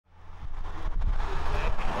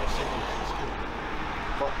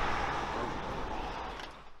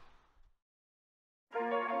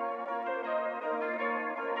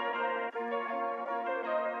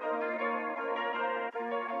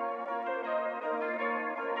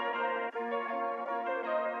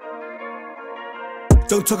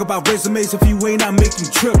Don't talk about resumes if you ain't out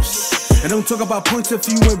making trips. And don't talk about points if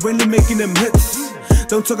you ain't really making them hits.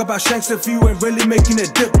 Don't talk about shanks if you ain't really making a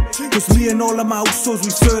dip. Cause me and all of my usos, we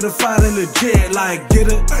certified and legit. Like,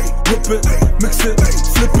 get it, whip it, mix it,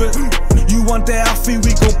 flip it. You want that outfit,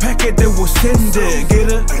 we gon' pack it, then we'll send it.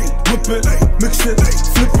 Get it, whip it, mix it,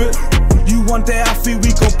 flip it. You want that outfit,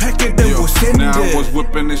 we gon' pack it, then we'll send it. Now I was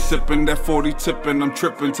whipping and sipping, that 40 tipping. I'm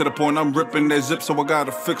tripping to the point I'm ripping that zip, so I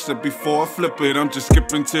gotta fix it before I flip it. I'm just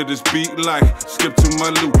skipping to this beat like skip to my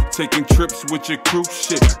loop. Taking trips with your crew,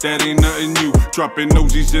 shit, that ain't nothing new. Dropping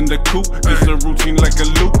nosies in the coupe, it's a routine like a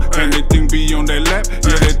loop. Can that thing be on that lap?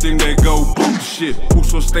 Yeah, that thing that go boom. Shit, who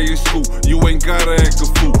so stay in school? You ain't gotta act a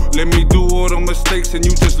fool. Let me do all the mistakes and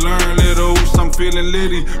you just learn little. I'm feeling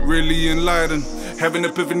litty, really enlightened. Having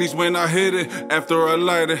epiphanies when I hit it, after I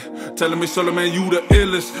light it. Telling me, Solo man, you the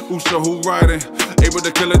illest. Uso who riding? Able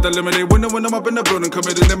to kill it, eliminate when I'm up in the building.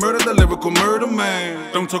 Committing the murder, the lyrical murder,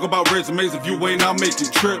 man. Don't talk about resumes if you ain't out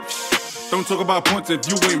making trips. Don't talk about points if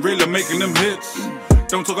you ain't really making them hits.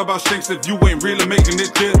 Don't talk about shanks if you ain't really making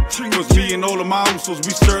it dip. Cause me and all of my usos,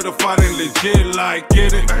 we certified and legit. Like,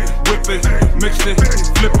 get it, whip it, mix it,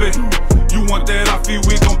 flip it. You want that outfit,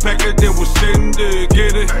 we gon' pack it, then we'll send it.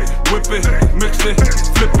 Get it, whip it, mix it,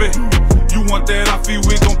 flip it. You want that outfit,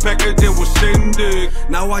 we gon' pack it, then we'll send it.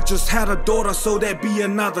 Now I just had a daughter, so that be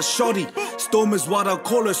another shorty. Storm is what I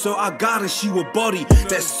call her, so I got her, she a body.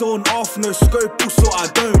 That's sewn off, no scope, so I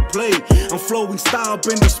don't play. I'm flowing style,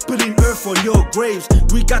 bender, spitting earth on your graves.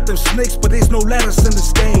 We got them snakes, but there's no letters in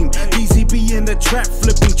this game. Easy be in the trap,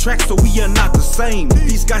 flipping tracks, so we are not the same.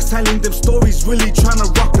 These guys telling them stories, really trying to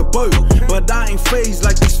rock the boat. But I ain't phased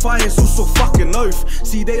like these fires who so fucking oath.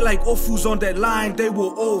 See, they like offals on that line, they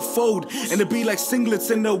will all fold. And it be like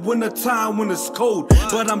singlets in the winter time when it's cold.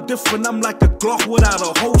 But I'm different, I'm like a Glock without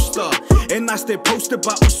a holster. And I stay posted,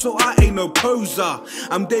 but so I ain't no poser.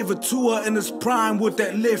 I'm David Tua in his prime with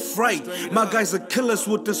that lift right. My guys are killers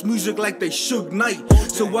with this music like they Suge Knight.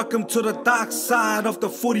 So welcome to the dark side of the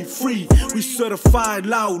 43. We certified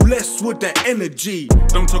Lawless with that energy.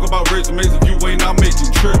 Don't talk about resumes if you ain't out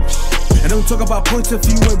making trips. And don't talk about points if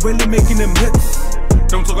you ain't really making them hits.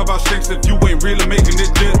 Don't talk about shanks if you ain't really making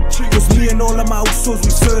it dip. Cause me and all of my usos,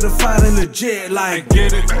 we certified and legit. Like,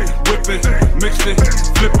 get it, whip it, mix it,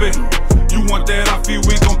 flip it. You want that outfit,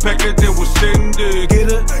 we gon' pack it, then we'll send it.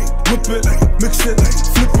 Get it, whip it, mix it,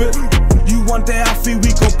 flip it. You want that outfit,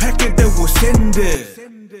 we gon' pack it, then we'll send it.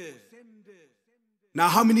 Now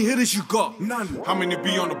how many hitters you got? None. How many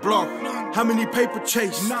be on the block? None. How many paper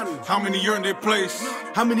chase? None. How many earn their place?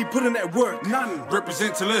 How many put in that work? None.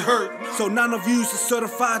 Represent till it hurt. So none of yous are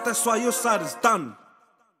certified, that's why your side is done.